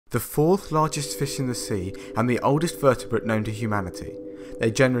the fourth largest fish in the sea and the oldest vertebrate known to humanity. They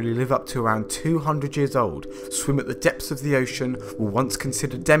generally live up to around 200 years old, swim at the depths of the ocean, were once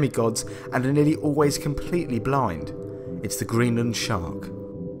considered demigods, and are nearly always completely blind. It's the Greenland shark.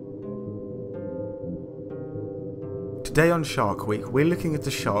 Today on Shark Week, we're looking at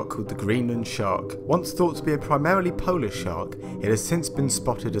a shark called the Greenland shark. Once thought to be a primarily polar shark, it has since been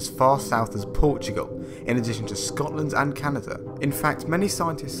spotted as far south as Portugal, in addition to Scotland and Canada. In fact, many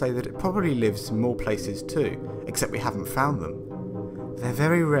scientists say that it probably lives in more places too, except we haven't found them. They're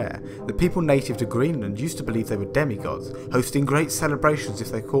very rare. The people native to Greenland used to believe they were demigods, hosting great celebrations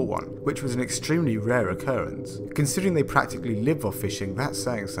if they caught one, which was an extremely rare occurrence. Considering they practically live off fishing, that's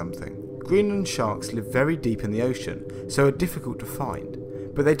saying something. Greenland sharks live very deep in the ocean, so are difficult to find,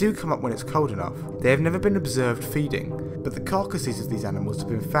 but they do come up when it's cold enough. They have never been observed feeding, but the carcasses of these animals have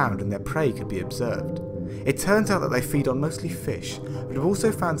been found and their prey could be observed. It turns out that they feed on mostly fish, but have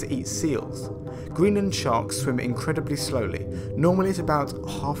also found to eat seals. Greenland sharks swim incredibly slowly, normally at about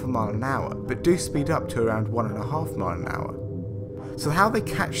half a mile an hour, but do speed up to around 1.5 miles an hour. So how they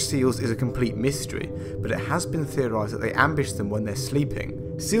catch seals is a complete mystery, but it has been theorised that they ambush them when they're sleeping.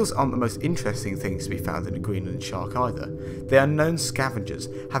 Seals aren't the most interesting things to be found in a Greenland shark either. They are known scavengers,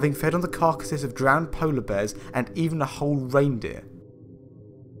 having fed on the carcasses of drowned polar bears and even a whole reindeer.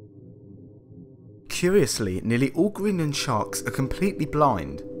 Curiously, nearly all Greenland sharks are completely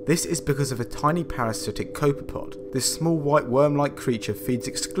blind. This is because of a tiny parasitic copepod. This small white worm-like creature feeds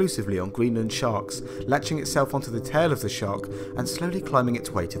exclusively on Greenland sharks, latching itself onto the tail of the shark and slowly climbing its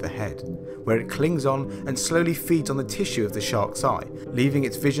way to the head, where it clings on and slowly feeds on the tissue of the shark's eye, leaving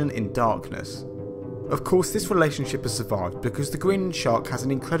its vision in darkness. Of course, this relationship has survived because the Greenland shark has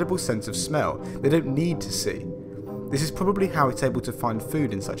an incredible sense of smell they don't need to see. This is probably how it's able to find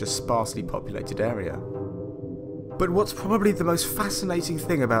food in such a sparsely populated area. But what's probably the most fascinating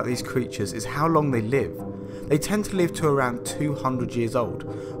thing about these creatures is how long they live. They tend to live to around 200 years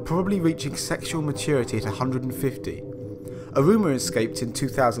old, probably reaching sexual maturity at 150. A rumour escaped in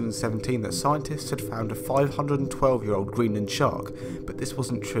 2017 that scientists had found a 512-year-old Greenland shark, but this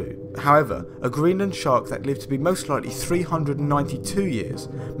wasn't true. However, a Greenland shark that lived to be most likely 392 years,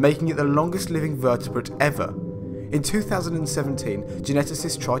 making it the longest living vertebrate ever. In 2017,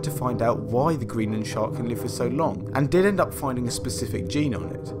 geneticists tried to find out why the Greenland shark can live for so long, and did end up finding a specific gene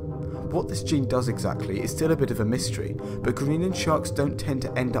on it. What this gene does exactly is still a bit of a mystery, but Greenland sharks don't tend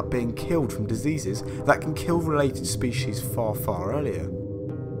to end up being killed from diseases that can kill related species far earlier.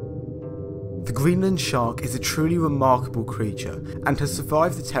 The Greenland shark is a truly remarkable creature, and has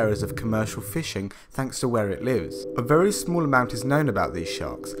survived the terrors of commercial fishing thanks to where it lives. A very small amount is known about these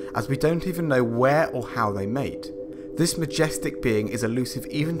sharks, as we don't even know where or how they mate. This majestic being is elusive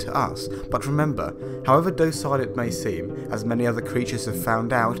even to us, but remember, however docile it may seem, as many other creatures have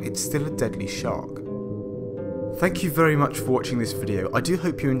found out, it's still a deadly shark. Thank you very much for watching this video. I do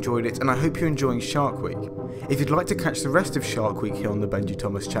hope you enjoyed it, and I hope you're enjoying Shark Week. If you'd like to catch the rest of Shark Week here on the Benji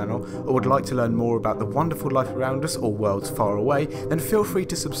Thomas channel, or would like to learn more about the wonderful life around us or worlds far away, then feel free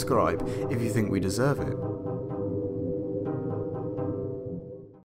to subscribe if you think we deserve it.